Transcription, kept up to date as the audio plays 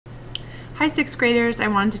Hi 6th graders, I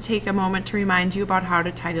wanted to take a moment to remind you about how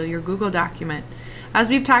to title your Google document. As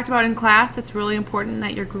we've talked about in class, it's really important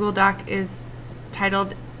that your Google Doc is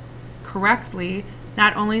titled correctly,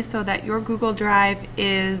 not only so that your Google Drive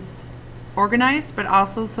is organized, but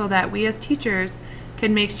also so that we as teachers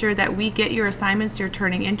can make sure that we get your assignments you're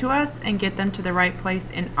turning into us and get them to the right place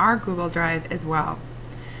in our Google Drive as well.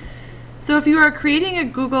 So if you are creating a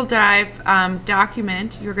Google Drive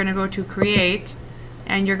document, you're going to go to Create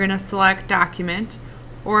and you're going to select Document,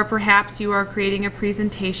 or perhaps you are creating a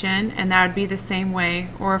presentation and that would be the same way,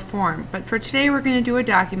 or a form. But for today we're going to do a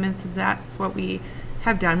document, so that's what we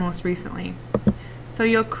have done most recently. So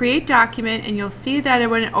you'll create document and you'll see that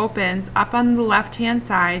when it opens, up on the left hand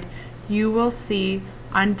side you will see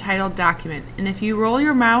Untitled Document, and if you roll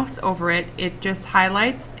your mouse over it, it just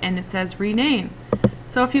highlights and it says Rename.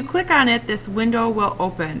 So if you click on it, this window will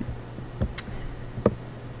open.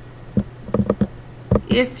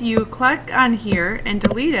 If you click on here and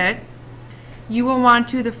delete it, you will want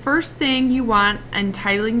to, the first thing you want in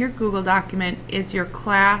titling your Google document is your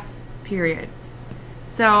class period.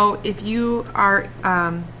 So if you are,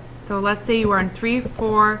 so let's say you are in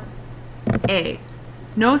 3-4A.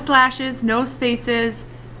 No slashes, no spaces,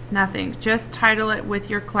 nothing. Just title it with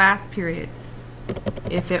your class period.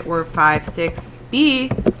 If it were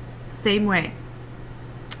 5-6B, same way.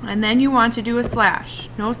 And then you want to do a slash,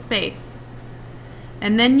 no space.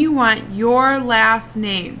 And then you want your last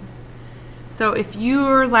name. So if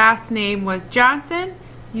your last name was Johnson,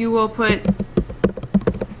 you will put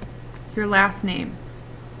your last name.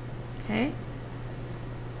 Okay?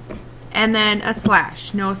 And then a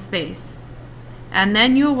slash, no space. And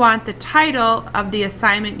then you'll want the title of the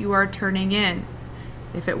assignment you are turning in.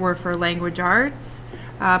 If it were for language arts,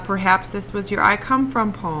 perhaps this was your I Come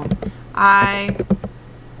From poem. I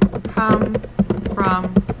come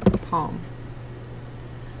from poem.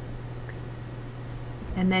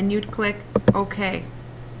 And then you'd click OK.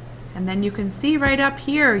 And then you can see right up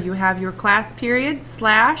here you have your class period,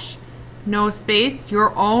 slash, no space,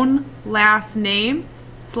 your own last name,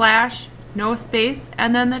 slash, no space,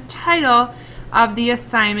 and then the title of the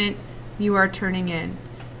assignment you are turning in.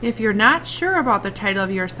 If you're not sure about the title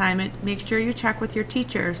of your assignment, make sure you check with your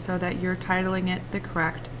teacher so that you're titling it the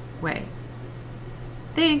correct way.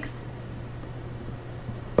 Thanks!